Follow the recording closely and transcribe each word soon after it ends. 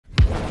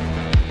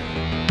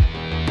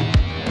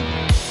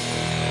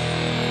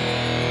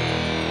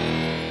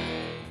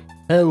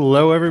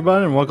Hello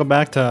everybody and welcome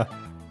back to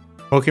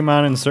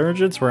Pokémon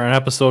Insurgence. We're on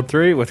episode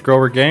 3 with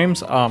Grober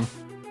Games.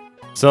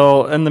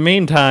 So in the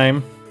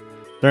meantime,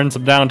 during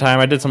some downtime,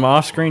 I did some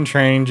off-screen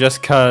training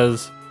just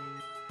cause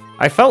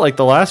I felt like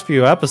the last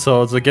few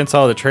episodes against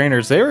all the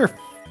trainers, they were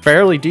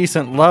fairly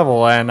decent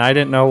level and I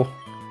didn't know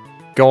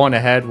going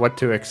ahead what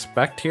to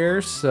expect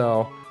here.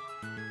 So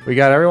we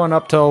got everyone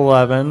up to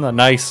 11, a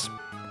nice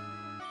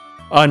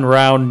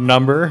unround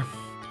number.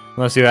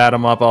 Unless you add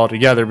them up all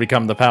together,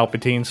 become the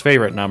Palpatine's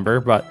favorite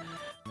number. But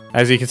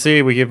as you can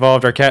see, we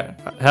evolved our cat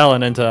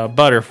Helen into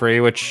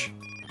Butterfree, which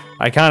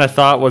I kind of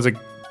thought was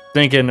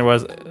thinking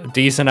was a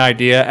decent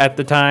idea at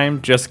the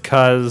time, just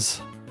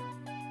cause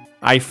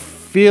I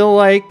feel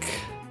like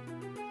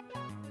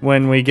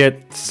when we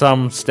get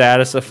some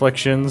status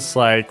afflictions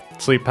like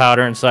sleep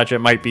powder and such, it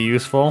might be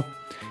useful.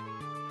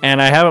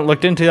 And I haven't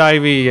looked into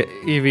the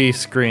EV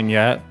screen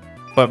yet,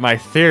 but my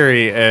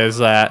theory is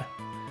that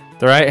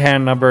the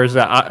right-hand number is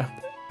the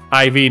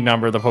IV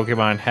number the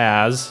Pokemon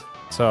has.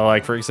 So,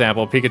 like, for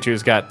example,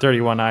 Pikachu's got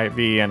 31 IV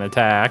in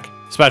attack,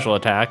 special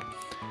attack,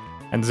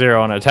 and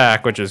 0 in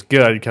attack, which is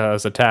good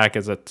because attack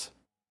is its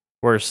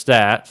worst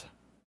stat.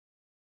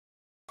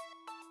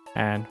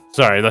 And,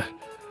 sorry,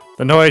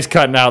 the noise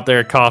cutting out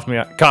there caught me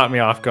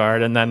off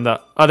guard. And then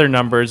the other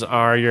numbers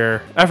are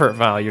your effort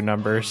value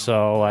numbers.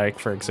 So, like,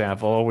 for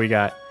example, we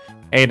got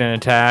 8 in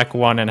attack,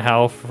 1 in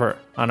health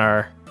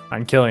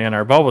on Killian,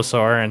 our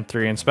Bulbasaur, and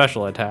 3 in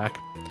special attack,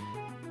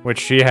 which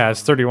she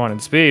has 31 in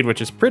speed,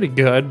 which is pretty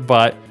good,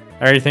 but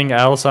everything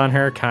else on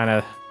her is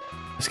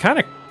kind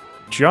of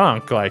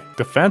junk. Like,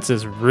 defense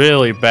is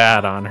really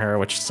bad on her,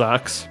 which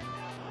sucks.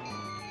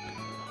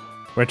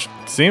 Which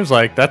seems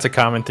like that's a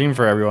common theme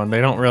for everyone.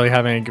 They don't really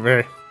have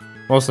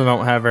most of them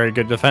don't have very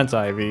good defense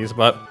IVs,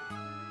 but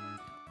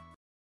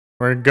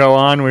we're gonna go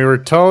on. We were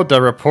told to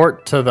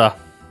report to the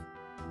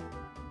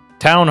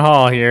town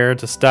hall here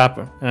to stop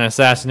an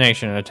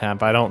assassination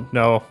attempt. I don't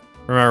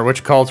remember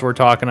which cults we're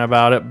talking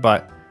about it,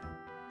 but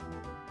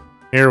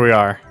here we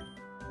are.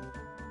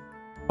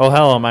 Oh,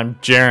 hello, I'm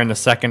Jaren the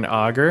Second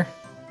Augur.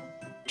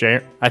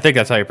 I think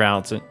that's how you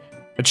pronounce it.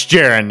 It's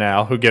Jaren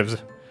now. Who gives?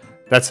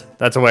 That's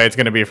the way it's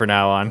gonna be from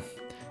now on.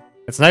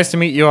 It's nice to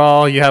meet you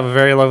all. You have a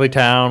very lovely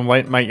town.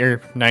 What might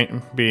your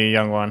night be,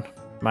 young one?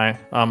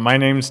 My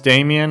name's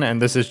Damien,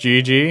 and this is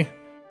Gigi.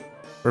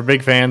 We're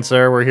big fans,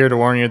 sir. We're here to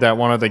warn you that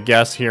one of the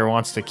guests here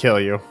wants to kill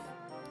you.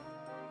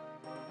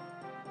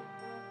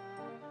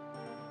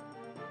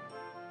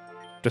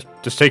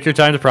 Just take your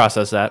time to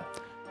process that.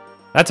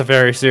 That's a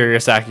very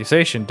serious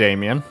accusation,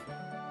 Damien.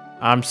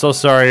 I'm so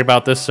sorry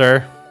about this,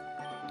 sir.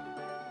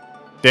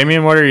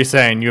 Damien, what are you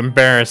saying? You're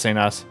embarrassing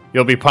us.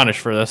 You'll be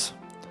punished for this.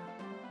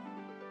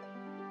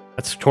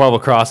 That's 12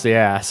 across the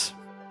ass.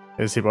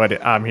 Is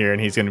what I'm hearing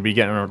he's going to be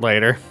getting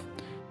later.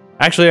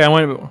 Actually, I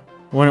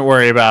wouldn't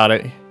worry about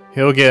it.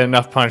 He'll get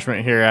enough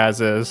punishment here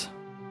as is.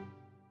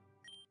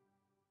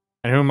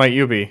 And who might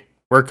you be?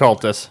 We're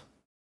cultists.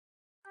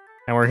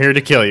 And we're here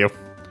to kill you.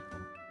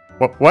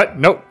 What?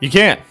 Nope, you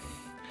can't.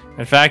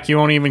 In fact, you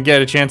won't even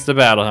get a chance to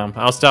battle him.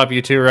 I'll stop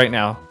you two right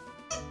now.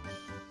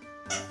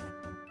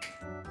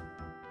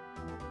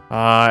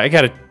 I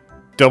got a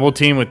double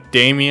team with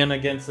Damien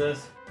against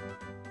this.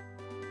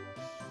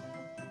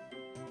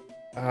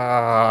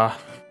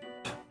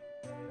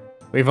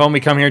 We've only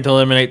come here to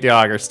eliminate the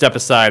Augur. Step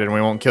aside and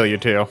we won't kill you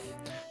too.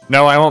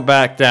 No, I won't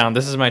back down.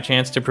 This is my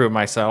chance to prove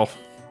myself.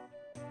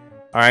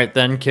 Alright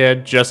then,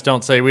 kid. Just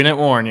don't say we didn't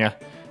warn you.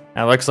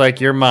 It looks like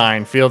you're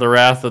mine. Feel the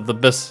wrath of the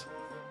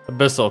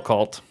Abyssal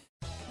cult.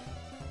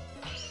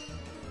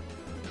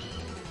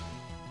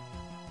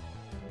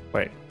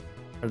 Wait.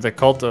 The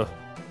cult of...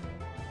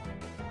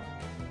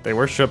 They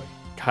worship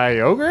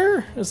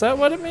Kyogre? Is that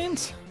what it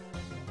means?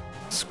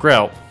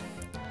 Skrelp.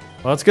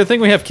 Well, it's a good thing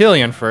we have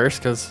Killian first,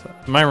 because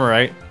am I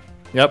right?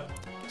 Yep.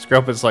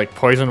 Skrelp is like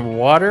poison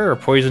water or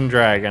poison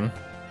dragon.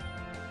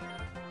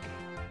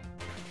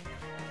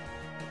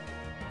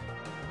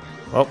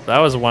 Well, that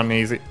was one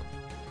easy.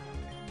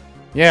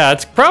 Yeah,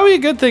 it's probably a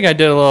good thing I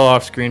did a little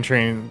off-screen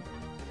training.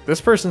 This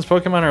person's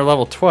Pokemon are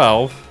level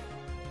 12.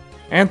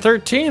 And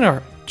 13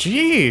 are...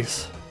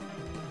 Jeez!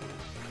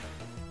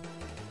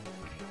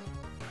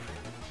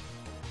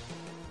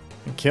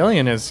 And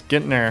Killian is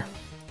getting their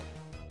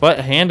butt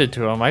handed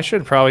to him. I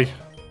should probably...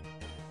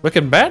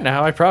 Looking back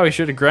now, I probably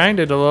should have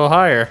grinded a little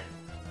higher.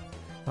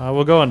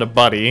 We'll go into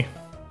Buddy.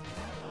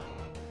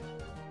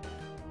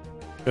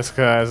 Just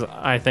because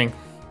I think...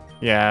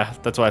 Yeah,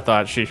 that's what I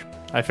thought.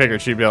 I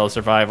figured she'd be able to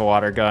survive a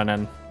water gun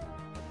and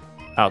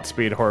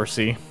outspeed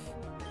Horsey.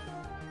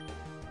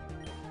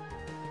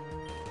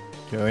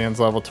 Killian's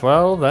level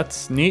 12.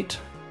 That's neat.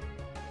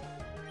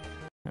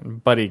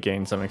 And Buddy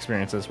gained some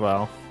experience as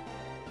well.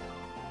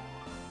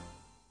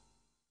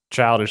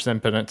 Childish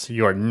impotence.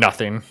 You are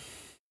nothing.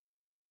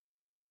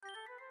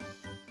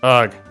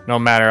 Ugh, no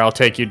matter, I'll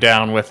take you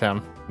down with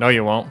him. No,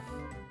 you won't.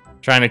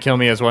 Trying to kill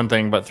me is one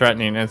thing, but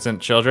threatening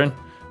innocent children?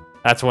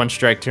 That's one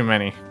strike too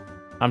many.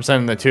 I'm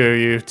sending the two of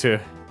you to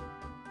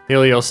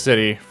Helios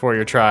City for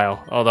your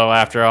trial. Although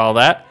after all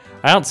that,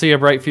 I don't see a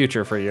bright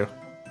future for you.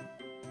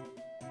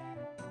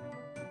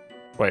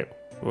 Wait,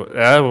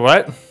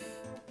 what?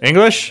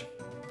 English?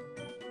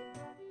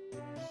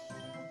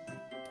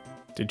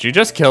 Did you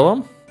just kill him?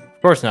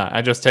 Of course not.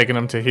 I just taken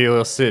him to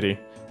Helios City.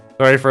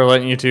 Sorry for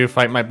letting you two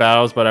fight my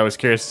battles, but I was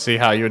curious to see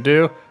how you would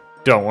do.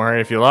 Don't worry,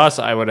 if you lost,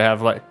 I wouldn't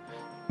have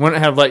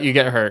let you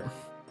get hurt.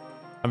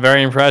 I'm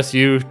very impressed.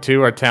 You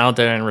two are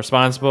talented and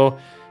responsible.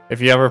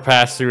 If you ever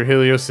pass through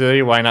Helios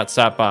City, why not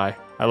stop by?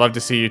 I'd love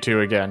to see you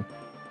two again.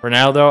 For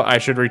now, though, I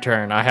should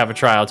return. I have a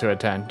trial to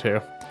attend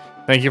to.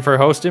 Thank you for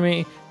hosting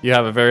me. You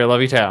have a very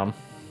lovely town.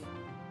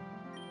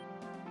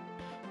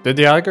 Did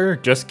the ogre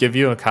just give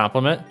you a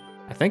compliment?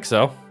 I think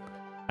so.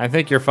 I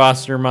think your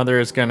foster mother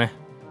is gonna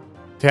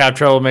have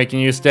trouble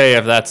making you stay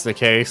if that's the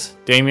case.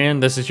 Damien,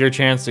 this is your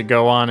chance to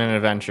go on an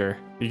adventure.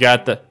 You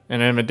got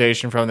an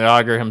invitation from the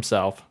ogre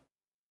himself.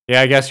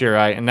 Yeah, I guess you're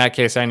right. In that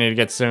case, I need to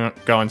get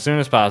going soon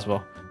as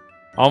possible.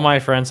 All my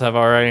friends have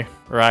already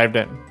arrived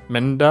at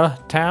Minda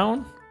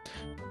Town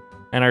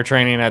and are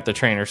training at the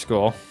trainer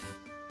school.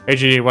 Hey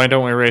GD, why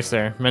don't we race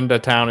there? Minda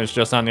Town is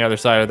just on the other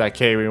side of that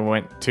cave we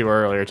went to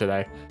earlier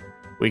today.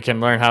 We can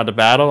learn how to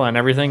battle and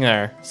everything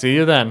there. See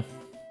you then.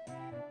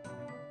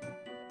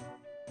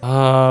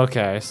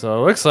 Okay,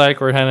 so it looks like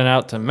we're heading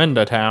out to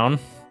Minda Town.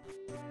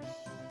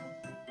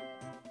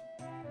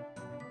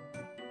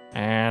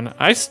 And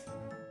I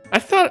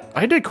thought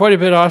I did quite a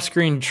bit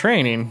off-screen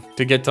training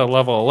to get to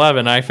level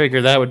 11. I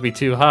figured that would be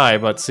too high,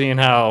 but seeing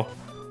how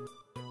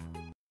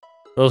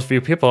those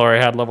few people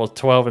already had level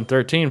 12 and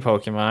 13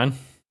 Pokemon,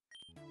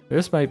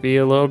 this might be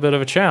a little bit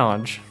of a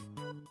challenge.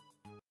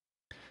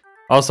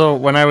 Also,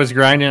 when I was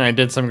grinding, I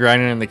did some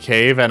grinding in the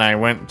cave, and I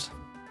went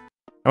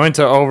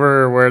to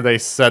over where they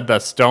said the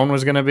stone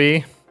was gonna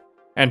be,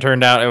 and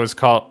turned out it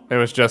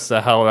was just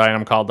a held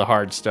item called the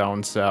hard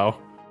stone. So,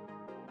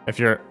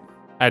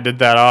 I did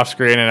that off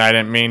screen, and I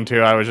didn't mean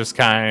to. I was just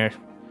kind of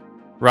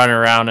running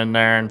around in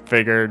there and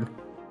figured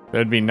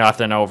there'd be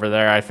nothing over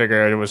there. I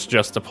figured it was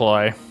just a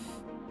ploy.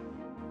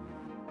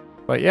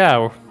 But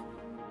yeah,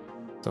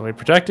 so we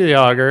protected the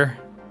ogre,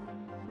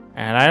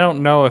 and I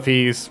don't know if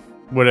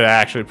would have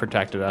actually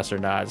protected us or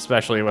not,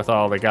 especially with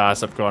all the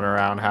gossip going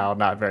around how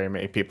not very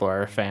many people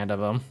are a fan of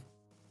him.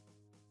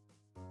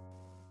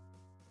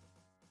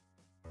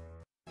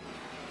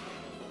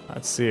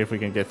 Let's see if we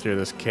can get through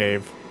this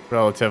cave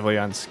relatively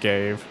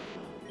unscathed.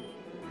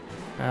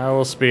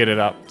 We'll speed it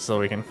up so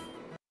we can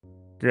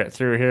get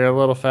through here a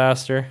little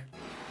faster.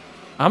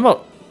 I'm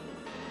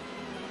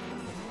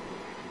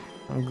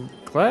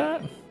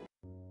glad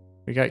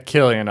we got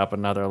Killian up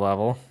another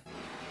level.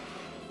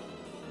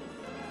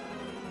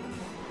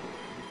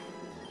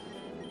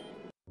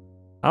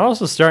 I'm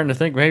also starting to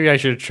think maybe I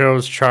should have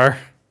chose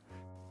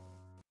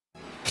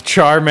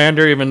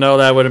Charmander, even though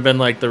that would have been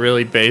like the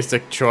really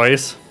basic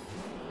choice.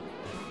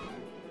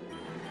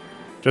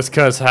 Just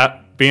because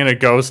being a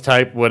ghost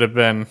type would have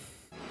been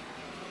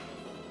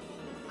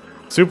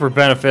super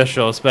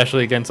beneficial,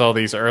 especially against all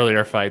these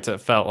earlier fights. It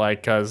felt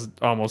like, because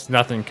almost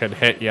nothing could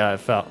hit you.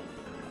 It felt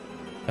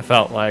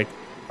like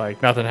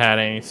nothing had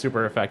any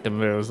super effective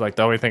moves. Like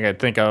the only thing I'd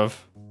think of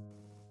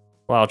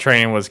while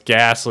training was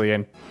Ghastly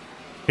and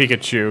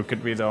Pikachu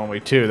could be the only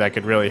two that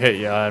could really hit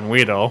you, and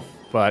Weedle.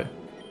 But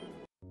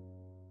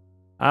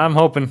I'm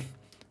hoping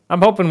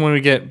when we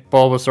get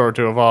Bulbasaur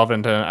to evolve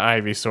into an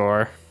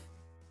Ivysaur,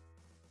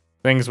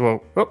 things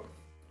will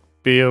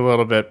be a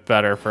little bit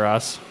better for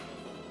us.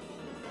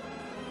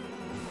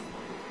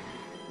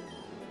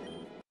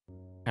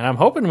 And I'm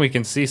hoping we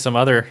can see some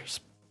other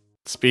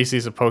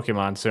species of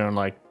Pokemon soon,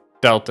 like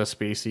Delta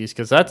species,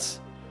 because that's...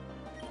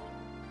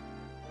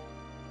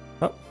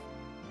 Oh,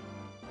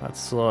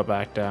 let's slow it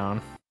back down.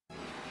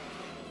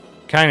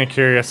 Kind of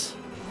curious.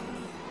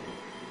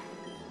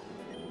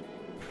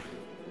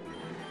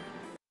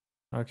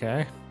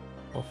 Okay,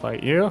 we'll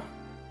fight you.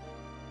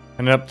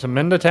 And up to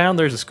Minda Town,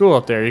 there's a school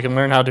up there. You can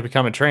learn how to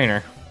become a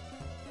trainer.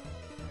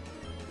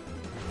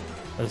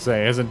 I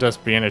say, isn't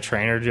just being a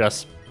trainer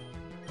just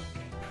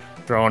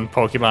throwing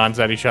Pokemons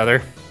at each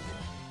other?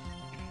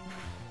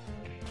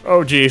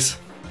 Oh, jeez.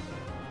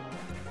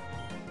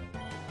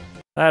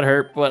 That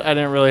hurt, but I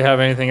didn't really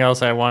have anything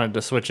else I wanted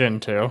to switch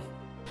into.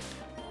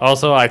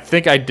 Also, I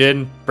think I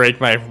did break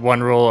my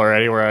one rule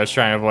already where I was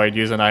trying to avoid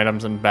using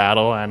items in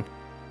battle, and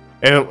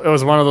it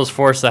was one of those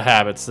force the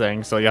habits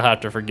things, so you'll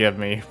have to forgive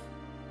me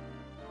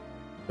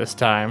this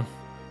time.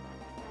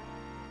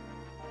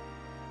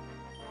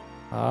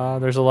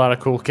 There's a lot of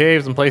cool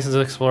caves and places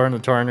to explore in the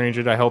Tauren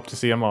region. I hope to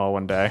see them all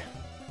one day.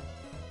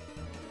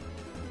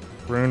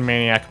 Rune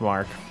Maniac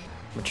Mark,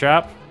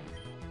 Machop,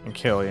 and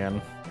Killian.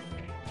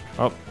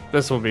 Oh,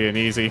 this will be an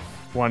easy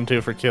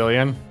 1-2 for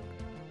Killian.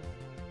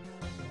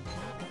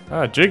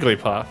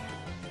 Jigglypuff.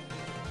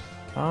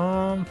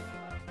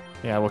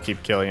 Yeah, we'll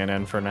keep Killian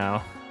in for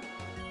now.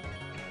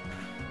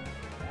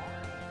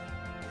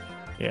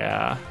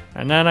 Yeah,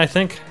 and then I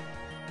think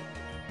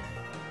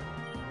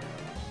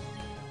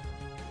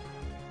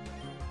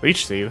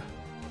Leech Seed.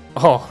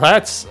 Oh,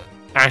 that's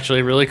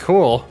actually really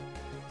cool.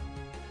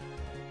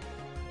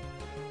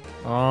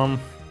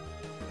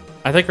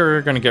 I think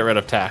we're gonna get rid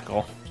of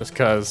Tackle, just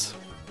because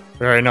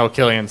we already know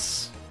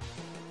Killian's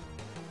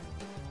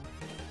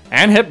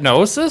And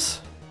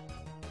hypnosis?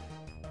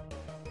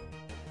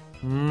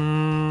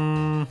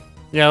 Yeah,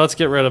 let's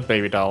get rid of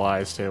baby doll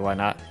eyes too, why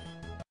not?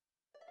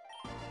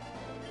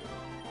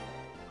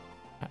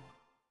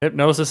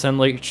 Hypnosis and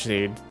Leech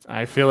Seed.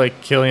 I feel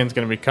like Killian's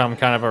gonna become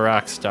kind of a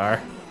rock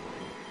star.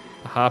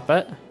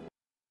 Hoppet.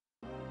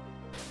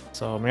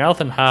 So Meowth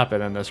and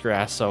Hoppet in this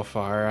grass so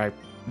far. I'm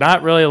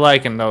not really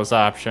liking those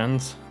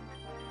options.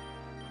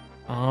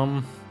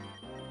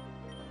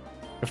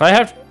 If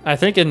I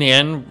think in the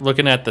end,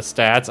 looking at the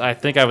stats, I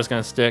think I was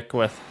gonna stick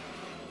with,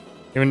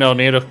 even though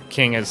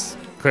Nidoking is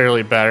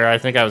clearly better, I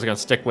think I was gonna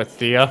stick with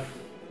Thea.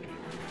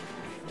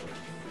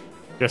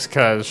 Just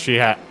cause she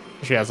has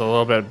a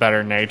little bit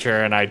better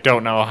nature, and I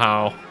don't know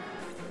how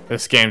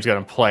this game's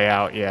gonna play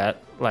out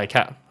yet. Like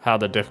how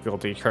the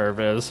difficulty curve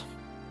is.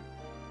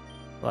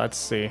 Let's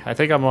see. I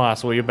think I'm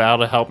lost. Will you be able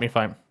to help me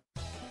find...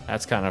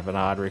 That's kind of an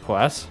odd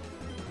request.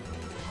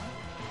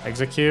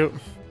 Execute.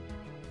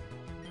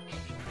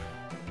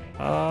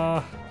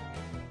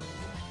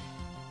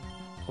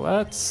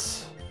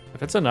 Let's...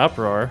 If it's an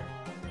Uproar,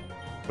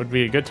 would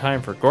be a good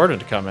time for Gordon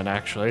to come in,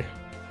 actually.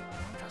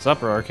 Because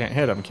Uproar can't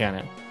hit him, can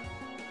it?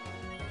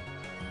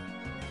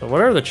 So what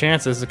are the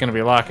chances it's going to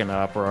be locking the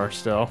Uproar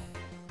still?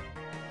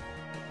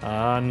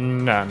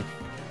 None.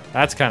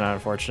 That's kind of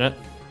unfortunate.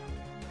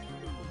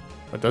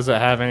 But does it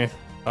have any...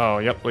 Oh,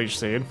 yep, Leech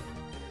Seed.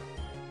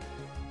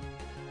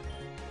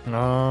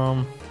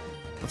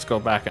 Let's go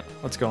back and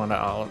let's go into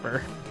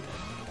Oliver.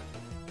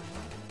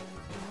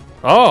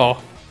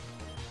 Oh!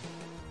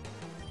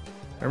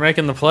 They're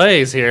making the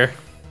plays here.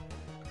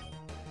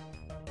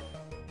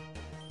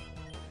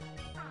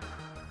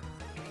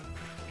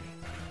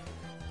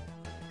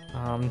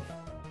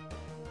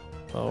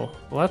 So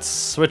let's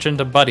switch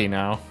into Buddy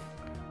now.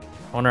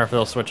 I wonder if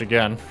they'll switch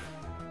again.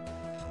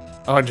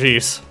 Oh,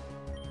 jeez.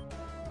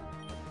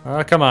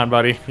 Come on,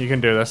 Buddy. You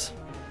can do this.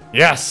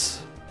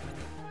 Yes!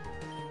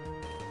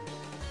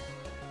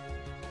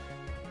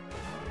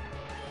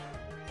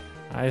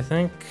 I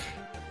think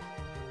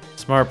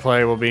smart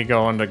play will be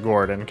going to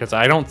Gordon, because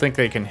I don't think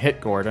they can hit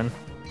Gordon.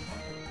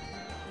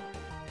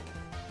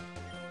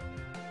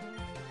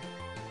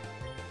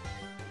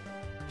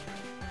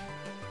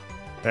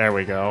 There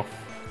we go.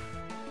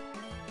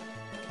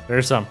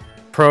 There's some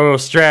pro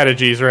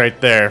strategies right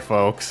there,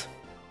 folks.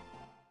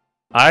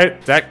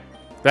 That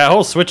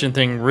whole switching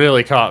thing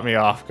really caught me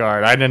off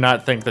guard. I did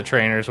not think the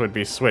trainers would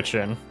be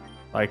switching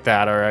like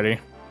that already.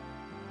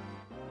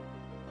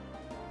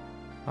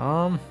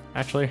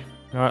 Actually,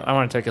 you know what? I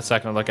want to take a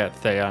second look at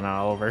Thea and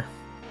Oliver.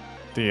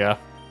 Thea.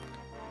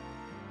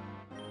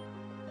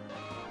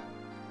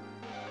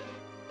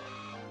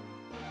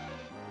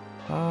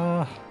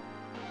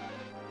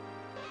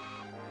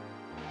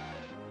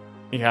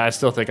 Yeah, I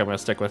still think I'm gonna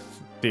stick with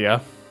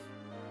Thea.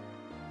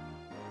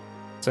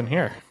 What's in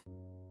here?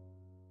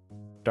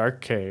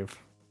 Dark Cave.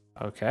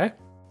 Okay.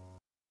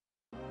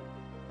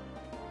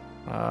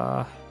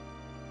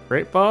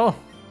 Great Ball.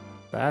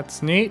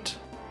 That's neat.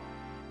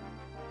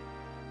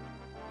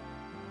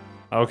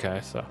 Okay,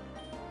 so.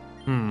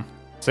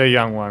 Say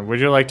young one. Would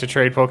you like to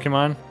trade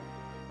Pokemon?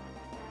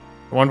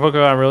 One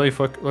Pokemon I'm really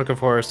looking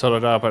for is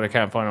Totodile, but I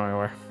can't find it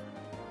anywhere.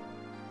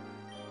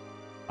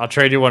 I'll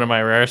trade you one of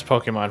my rarest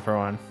Pokemon for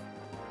one.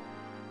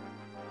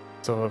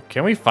 So,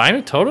 can we find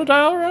a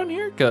Totodile around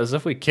here? Because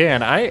if we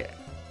can,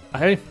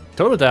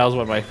 Totodile is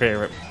one of my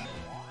favorite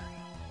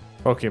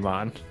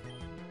Pokemon.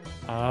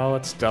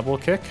 Let's double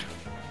kick.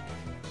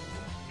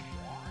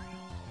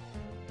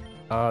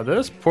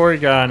 This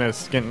Porygon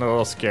is getting a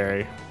little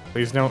scary.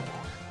 Please don't.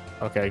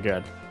 Okay,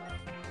 good.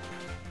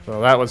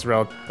 So that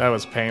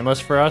was painless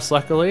for us,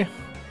 luckily.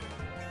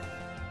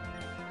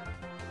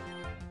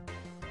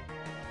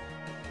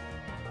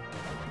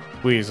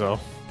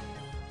 Weasel.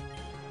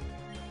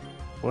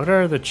 What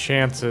are the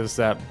chances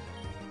that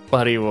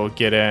Buddy will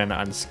get in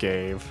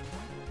unscathed?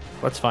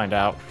 Let's find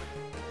out.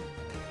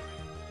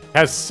 It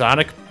has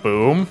Sonic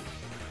Boom.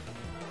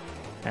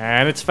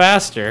 And it's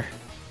faster.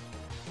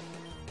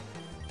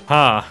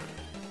 Huh.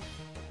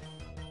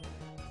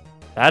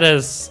 That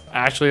is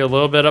actually a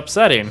little bit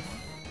upsetting.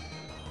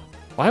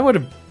 Why would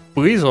a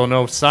Weasel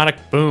know Sonic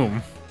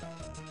Boom?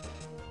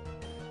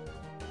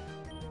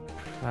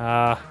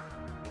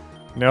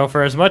 No,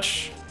 for as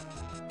much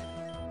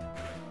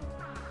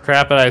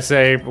crap that I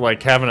say,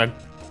 like having a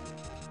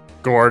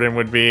Gordon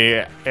would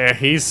be,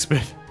 he's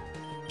been,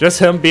 just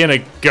him being a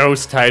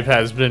ghost type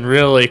has been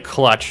really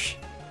clutch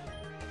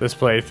this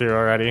playthrough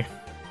already.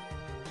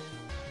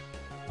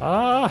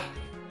 You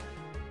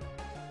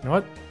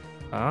know what?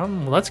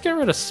 Let's get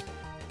rid of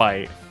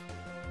Spite.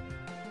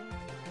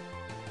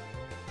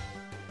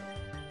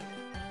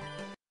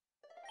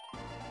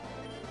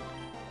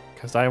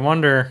 Because I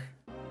wonder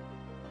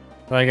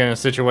if I get in a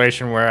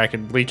situation where I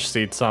could Leech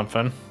Seed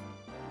something.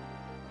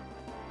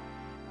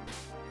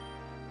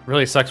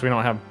 Really sucks we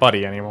don't have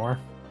Buddy anymore.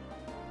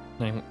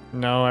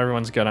 No,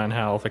 everyone's good on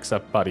health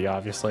except Buddy,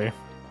 obviously.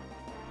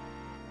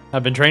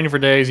 I've been training for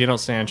days, you don't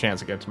stand a chance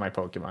to get to my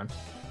Pokemon.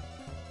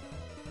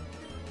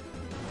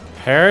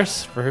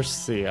 Paris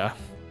versus Thea.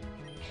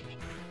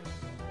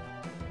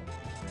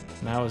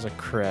 Now is a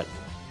crit.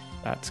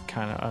 That's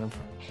kind of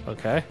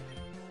okay.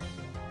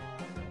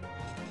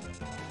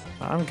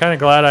 I'm kind of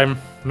glad I'm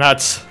not.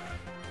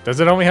 Does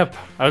it only have?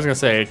 I was gonna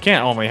say it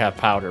can't only have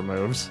powder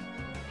moves.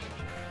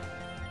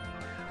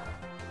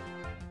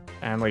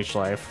 And leech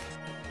life.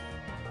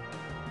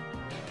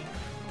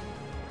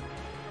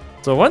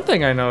 So one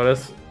thing I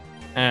noticed,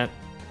 and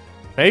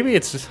maybe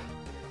it's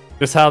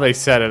just how they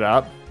set it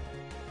up,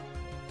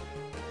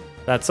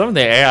 that some of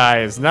the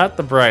AI is not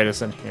the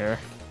brightest in here.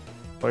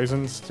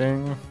 Poison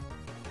Sting.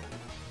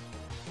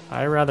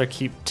 I'd rather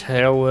keep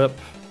Tail Whip.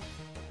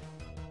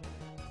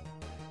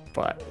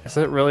 But is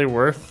it really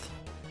worth?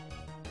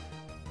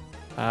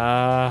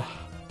 Yeah,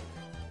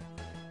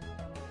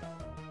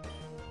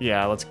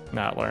 let's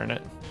not learn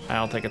it. I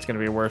don't think it's going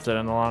to be worth it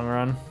in the long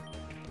run.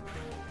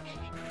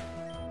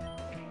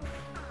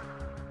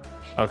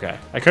 Okay,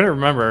 I couldn't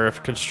remember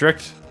if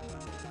Constrict...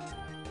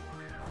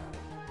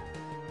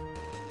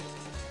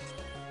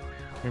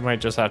 We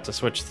might just have to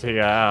switch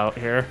the out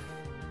here.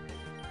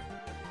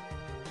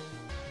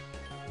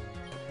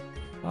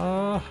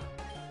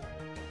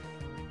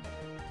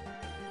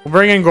 We'll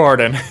bring in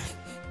Gordon.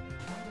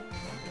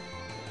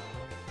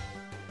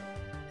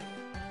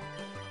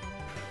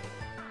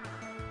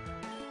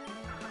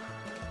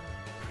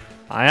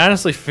 I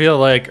honestly feel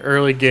like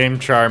early game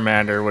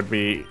Charmander would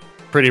be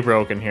pretty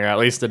broken here, at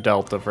least the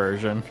Delta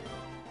version.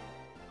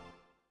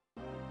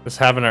 Just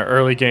having an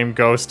early game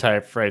Ghost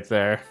type right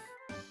there.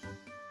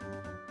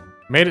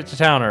 Made it to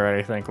town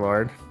already, thank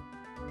Lord.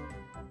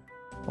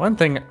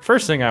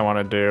 First thing I want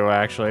to do,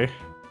 actually.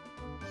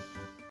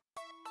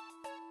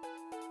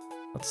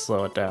 Let's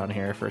slow it down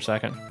here for a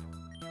second.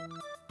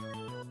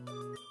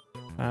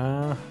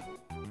 I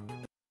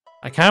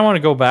kind of want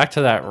to go back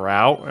to that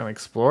route and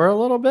explore a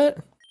little bit.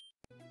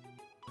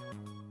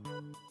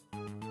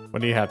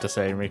 What do you have to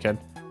say, Mika?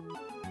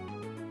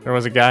 There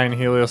was a guy in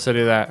Helio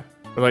City that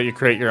would let you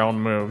create your own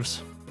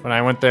moves. When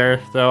I went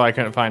there, though, I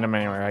couldn't find him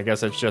anywhere. I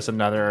guess it's just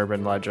another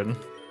urban legend.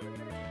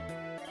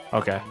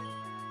 Okay.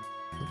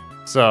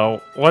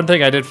 So, one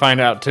thing I did find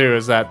out, too,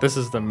 is that this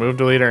is the move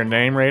deleter and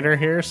name rater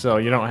here, so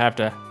you don't have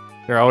to...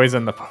 They're always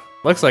in the...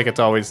 Looks like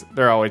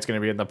they're always going to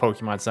be in the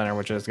Pokemon Center,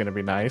 which is going to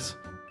be nice.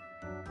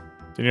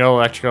 Did you know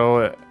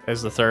Electrico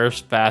is the third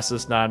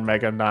fastest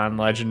non-mega,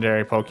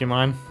 non-legendary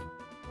Pokemon?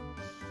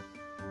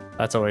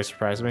 That's always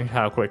surprised me,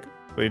 how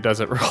quickly does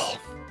it roll.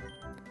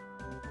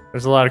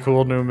 There's a lot of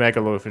cool new Mega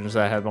Lufins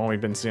that have only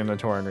been seen in the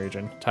Torren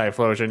region.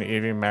 Typhlosion,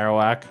 Eevee,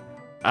 Marowak.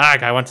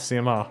 I want to see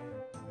them all.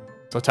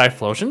 So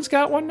Typhlosion's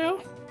got one now?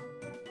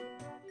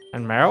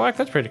 And Marowak?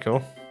 That's pretty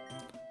cool.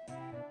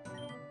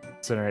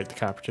 Incinerate the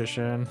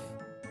competition.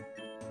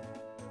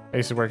 I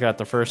used to work at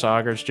the first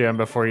Augur's gym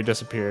before he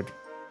disappeared.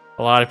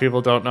 A lot of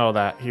people don't know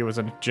that. He was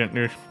a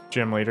new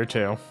gym leader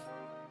too.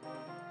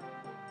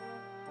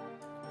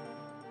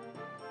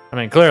 I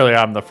mean, clearly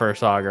I'm the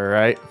first Augur,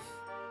 right?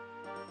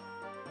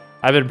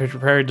 I've been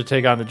prepared to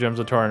take on the gyms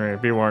of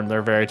Torren. Be warned,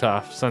 they're very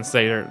tough. Since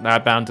they are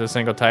not bound to a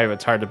single type,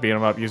 it's hard to beat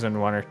them up using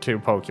one or two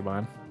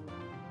Pokemon.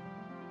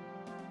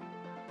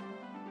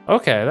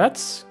 Okay,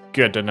 that's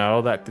good to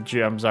know that the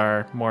gyms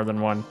are more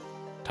than one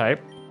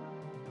type.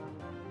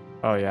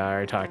 Oh yeah, I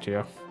already talked to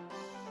you.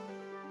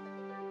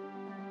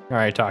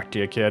 Alright, talk to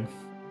you, kid.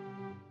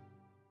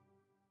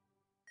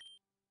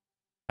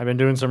 I've been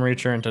doing some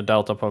research into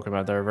Delta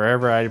Pokemon. There are a rare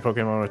variety of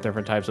Pokemon with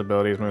different types of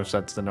abilities,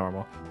 movesets than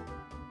normal.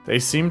 They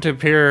seem to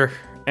appear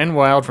in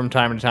wild from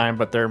time to time,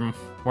 but they're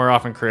more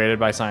often created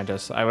by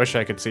scientists. I wish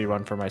I could see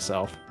one for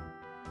myself.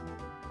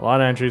 A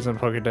lot of entries in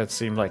Pokédex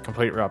seem like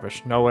complete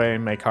rubbish. No way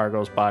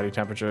Maycargo's body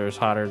temperature is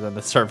hotter than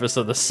the surface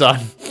of the sun.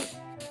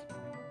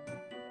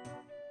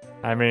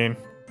 I mean,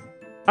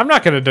 I'm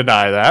not going to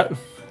deny that.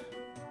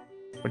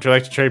 Would you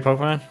like to trade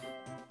Pokemon?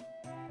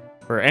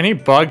 For any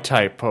bug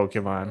type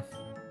Pokemon.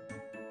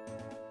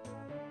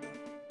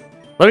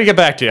 Let me get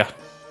back to you.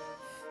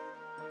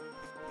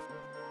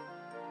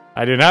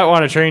 I do not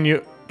want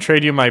to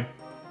trade you my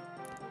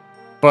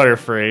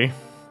Butterfree.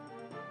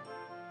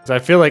 Because I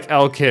feel like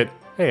L-Kit...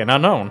 Hey, an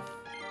unknown.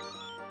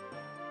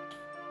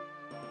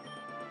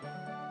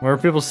 Where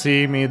people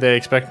see me, they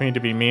expect me to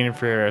be mean and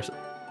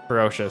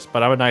ferocious.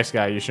 But I'm a nice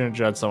guy. You shouldn't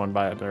judge someone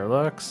by their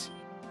looks.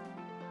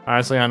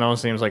 Honestly, unknown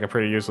seems like a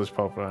pretty useless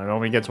Pokemon. It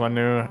only gets one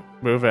new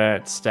move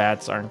and its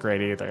stats aren't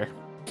great either.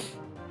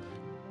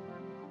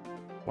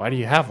 Why do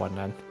you have one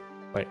then?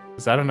 Wait,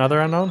 is that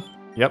another unknown?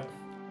 Yep.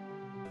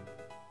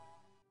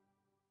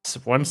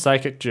 One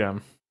Psychic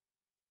Gem.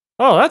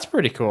 Oh, that's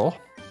pretty cool.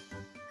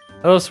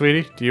 Hello,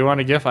 sweetie. Do you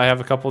want a gift? I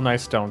have a couple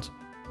nice stones.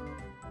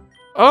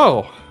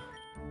 Oh!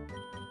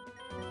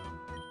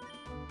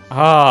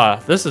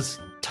 Ah, this is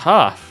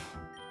tough.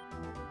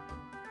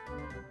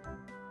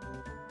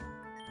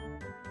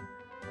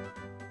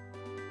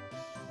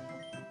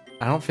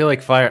 I don't feel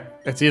like fire.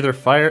 It's either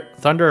fire,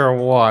 thunder, or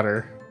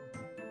water.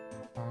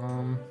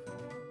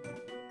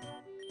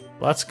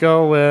 Let's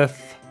go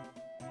with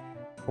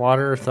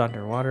water or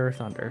thunder. Water or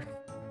thunder.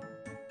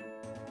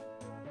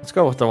 Let's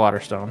go with the water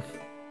stone.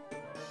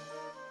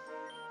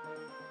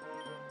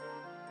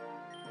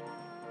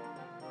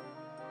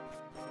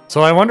 So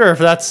I wonder if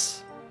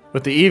that's,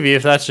 with the Eevee,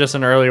 if that's just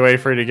an early way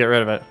for you to get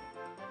rid of it.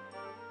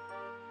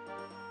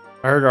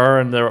 I heard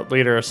Orin, the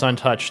leader of Sun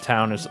Touch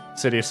Town,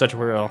 city is such a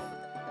weirdo.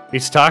 He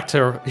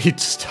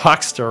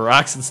talks to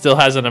rocks and still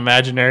has an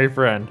imaginary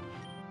friend.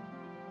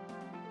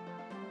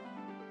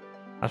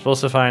 I'm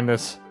supposed to find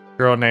this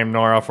girl named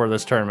Nora for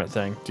this tournament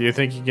thing. Do you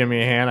think you can give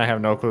me a hand? I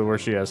have no clue where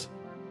she is.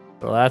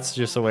 Well, that's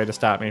just a way to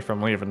stop me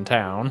from leaving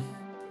town.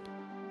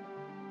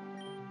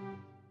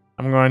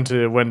 I'm going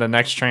to win the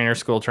next trainer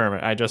school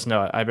tournament. I just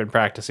know it. I've been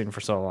practicing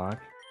for so long.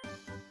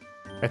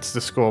 It's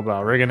the school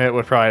bell. Ringing it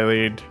would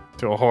probably lead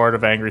to a horde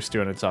of angry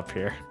students up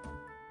here.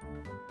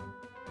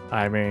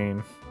 I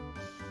mean,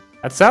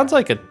 that sounds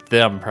like a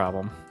them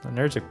problem. And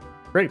there's a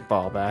great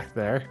ball back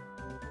there.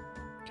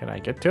 Can I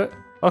get to it?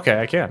 Okay,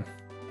 I can.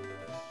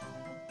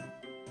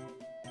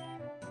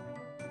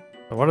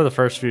 So one of the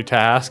first few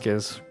tasks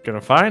is gonna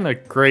find a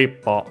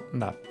great ball.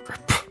 Not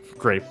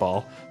great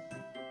ball.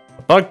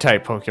 A bug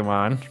type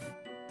Pokemon.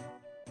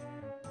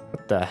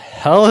 What the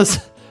hell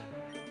is...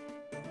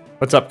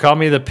 What's up? Call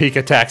me the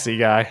Pika Taxi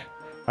guy.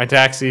 My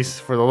taxis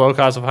for the low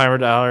cost of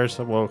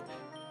 $100 will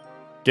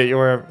get you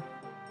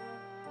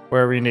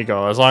wherever you need to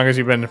go. As long as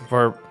you've been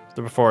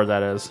before,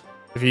 that is.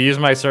 If you use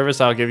my service,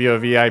 I'll give you a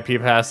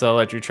VIP pass that'll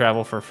let you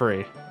travel for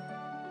free.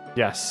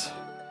 Yes.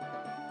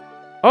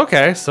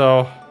 Okay,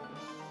 so...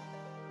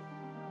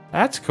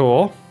 That's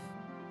cool.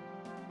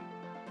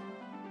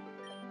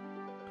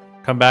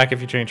 Come back if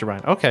you change your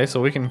mind. Okay,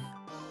 so we can...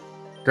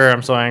 Grr,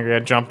 I'm so angry. I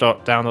jumped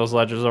down those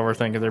ledges over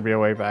thinking there'd be a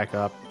way back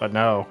up. But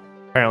no.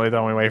 Apparently the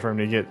only way for him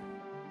to get...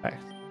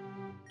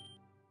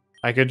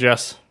 I could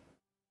just...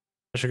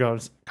 I should go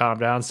calm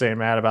down. Staying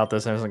mad about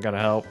this isn't going to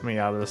help me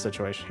out of this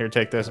situation. Here,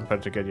 take this and put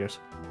it to good use.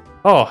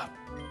 Oh,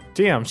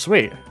 damn,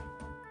 sweet.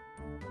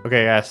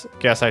 Okay,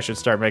 guess I should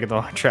start making the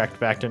long trek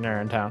back to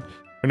Narin Town.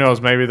 Who knows,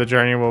 maybe the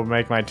journey will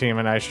make my team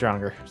and I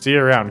stronger. See you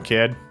around,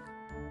 kid.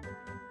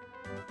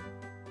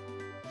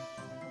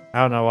 I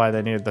don't know why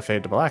they needed the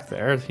fade to black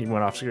there. He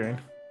went off screen.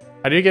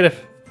 How do you get a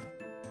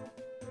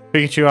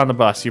Pikachu on the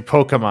bus? You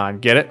Pokemon,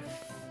 get it?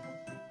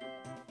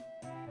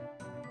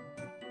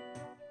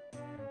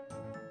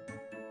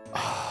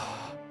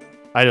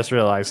 I just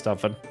realized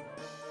something.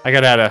 I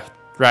could have had a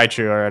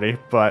Raichu already,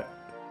 but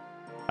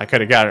I could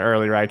have got an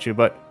early Raichu,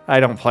 but I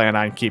don't plan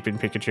on keeping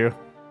Pikachu.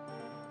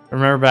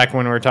 Remember back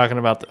when we were talking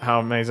about how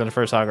amazing the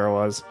first Augur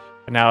was,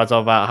 and now it's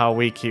all about how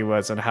weak he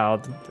was and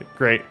how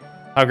great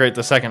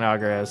the second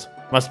Augur is.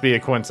 Must be a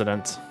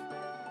coincidence.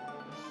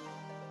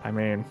 I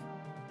mean,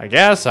 I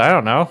guess, I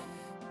don't know.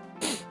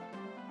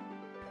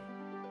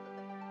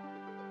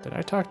 Did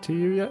I talk to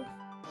you yet?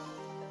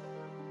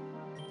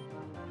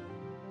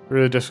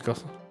 Really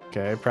difficult.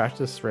 Okay,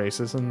 practice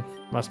races and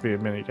must be a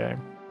mini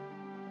game.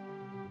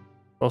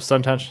 Well,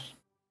 sometimes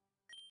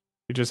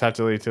you just have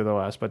to lead to the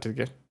west, but to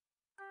get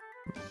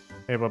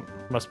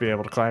must be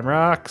able to climb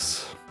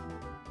rocks.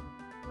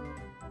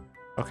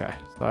 Okay,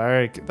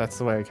 so that's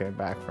the way I came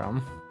back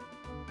from.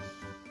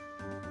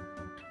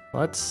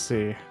 Let's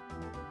see.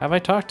 Have I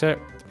talked to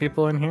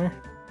people in here?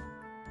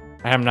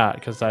 I have not,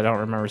 because I don't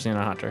remember seeing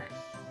a hunter.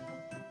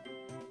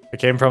 I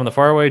came from the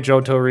faraway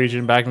Johto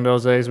region. Back in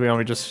those days, we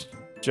only just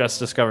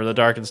discovered the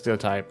Dark and Steel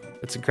type.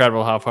 It's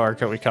incredible how far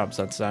we come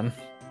since then.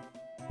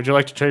 Would you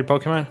like to trade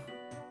Pokemon?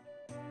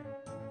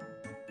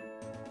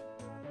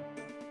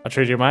 I'll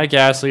trade you my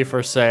Ghastly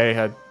for, say,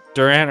 a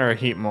Durant or a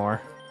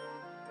Heatmore.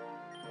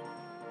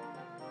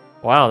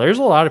 Wow, there's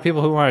a lot of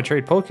people who want to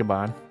trade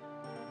Pokemon.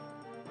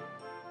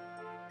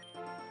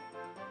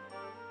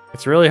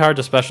 It's really hard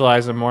to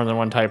specialize in more than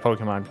one type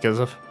Pokemon because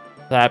of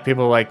that.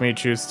 People like me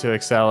choose to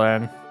excel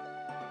in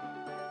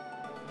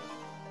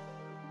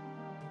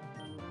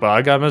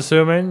Bug, I'm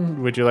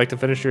assuming. Would you like to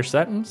finish your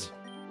sentence?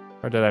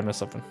 Or did I miss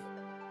something?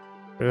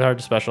 It's really hard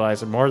to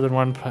specialize in more than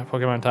one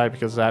Pokemon type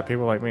because of that.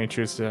 People like me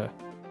choose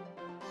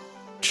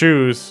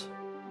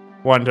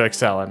one to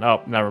excel in.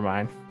 Oh, never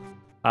mind.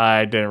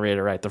 I didn't read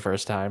it right the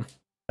first time.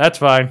 That's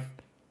fine.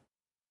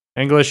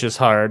 English is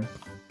hard.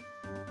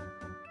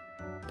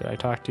 Did I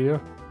talk to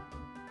you?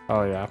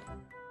 Oh, yeah.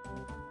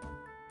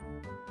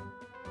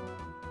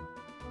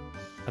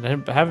 I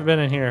haven't been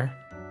in here.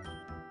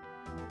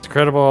 It's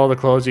incredible all the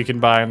clothes you can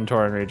buy in the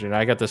Tauren region.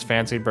 I got this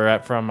fancy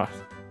beret from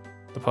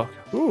the Poke.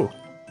 Ooh.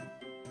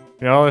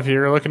 You know, if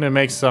you're looking to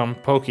make some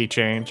Poke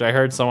change, I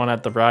heard someone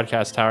at the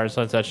broadcast tower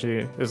said that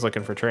she is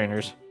looking for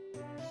trainers.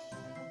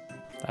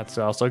 That's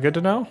also good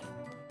to know.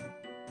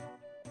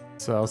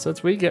 So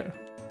since we got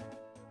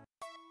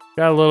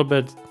a little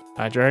bit,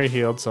 I already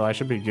healed, so I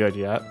should be good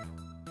yet.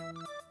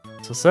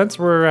 So since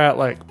we're at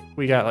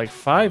we got like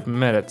 5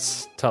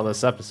 minutes till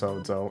this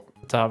episode's out,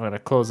 that's how I'm gonna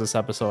close this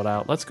episode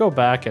out. Let's go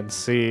back and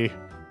see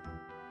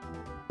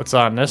what's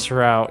on this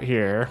route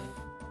here.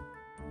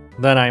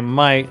 Then I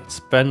might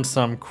spend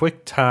some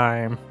quick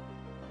time.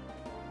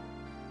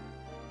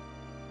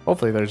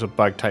 Hopefully there's a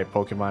bug type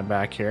Pokemon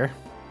back here.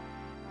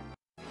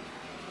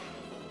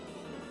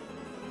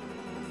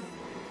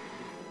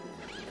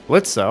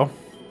 Blitzo.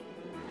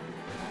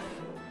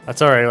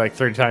 That's already like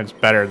 30 times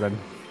better than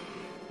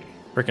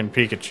freaking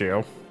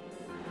Pikachu.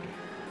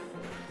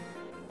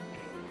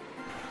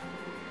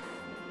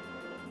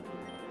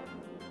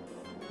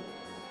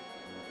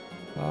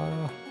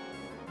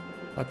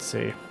 Let's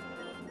see.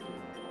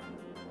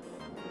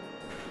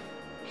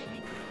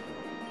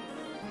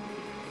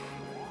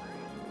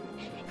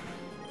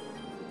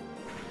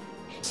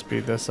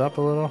 Speed this up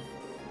a little.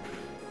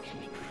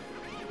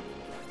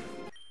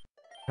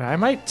 I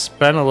might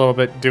spend a little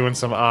bit doing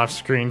some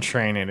off-screen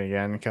training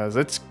again, because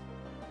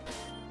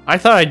I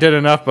thought I did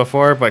enough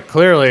before, but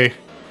clearly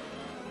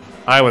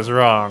I was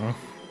wrong.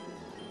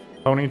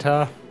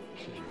 Ponyta.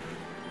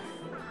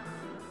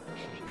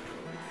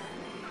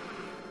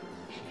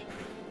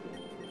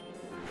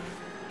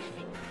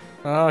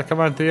 Come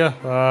on, Thea.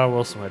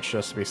 We'll switch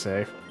just to be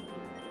safe.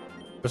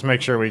 Just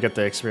make sure we get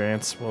the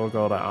experience. We'll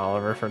go to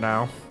Oliver for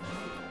now.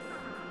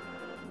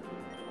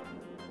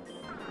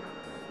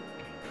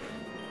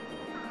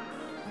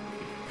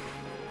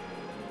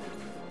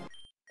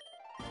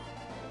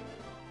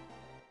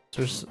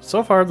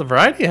 So far, the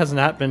variety has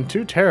not been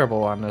too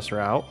terrible on this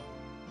route.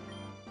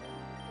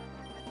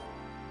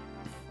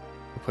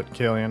 We'll put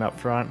Killian up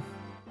front.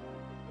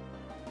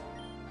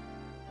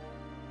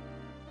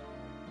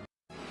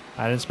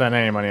 I didn't spend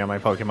any money on my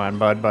Pokemon,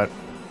 bud, but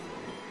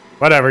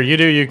whatever, you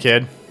do you,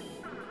 kid.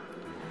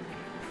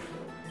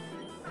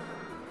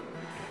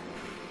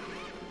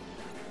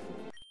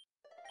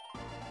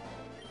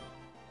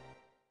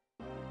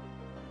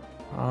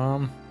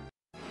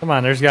 Come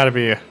on, there's got to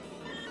be a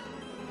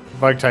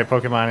Bug-type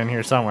Pokemon in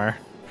here somewhere.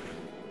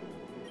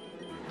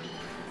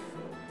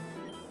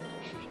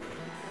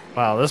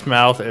 Wow, this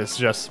mouth is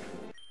just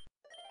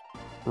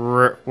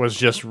was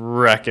just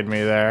wrecking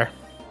me there.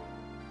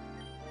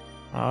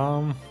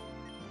 Let's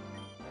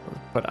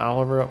put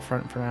Oliver up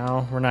front for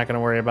now. We're not gonna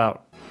worry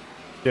about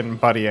getting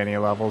Buddy any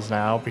levels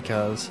now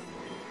because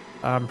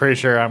I'm pretty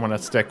sure I'm gonna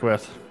stick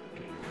with.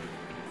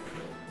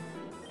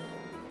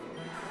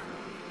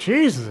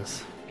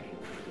 Jesus,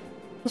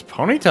 this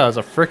Ponyta is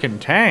a freaking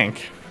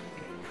tank.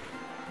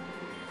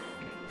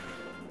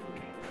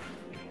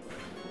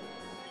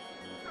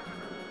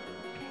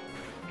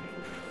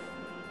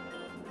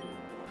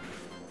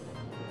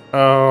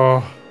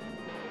 Oh.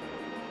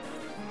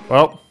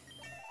 Well,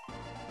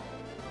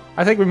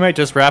 I think we might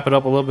just wrap it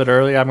up a little bit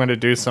early. I'm going to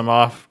do some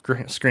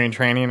off-screen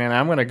training, and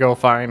I'm going to go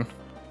find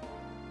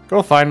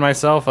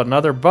myself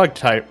another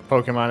Bug-type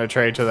Pokemon to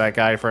trade to that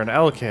guy for an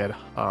L-Kid.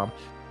 If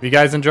you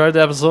guys enjoyed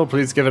the episode,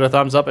 please give it a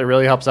thumbs up. It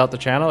really helps out the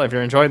channel. If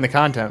you're enjoying the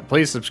content,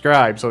 please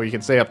subscribe so you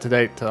can stay up to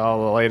date to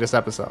all the latest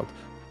episodes.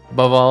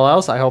 Above all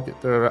else, I hope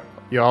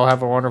you all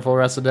have a wonderful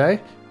rest of the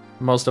day.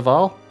 Most of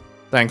all,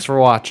 thanks for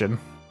watching.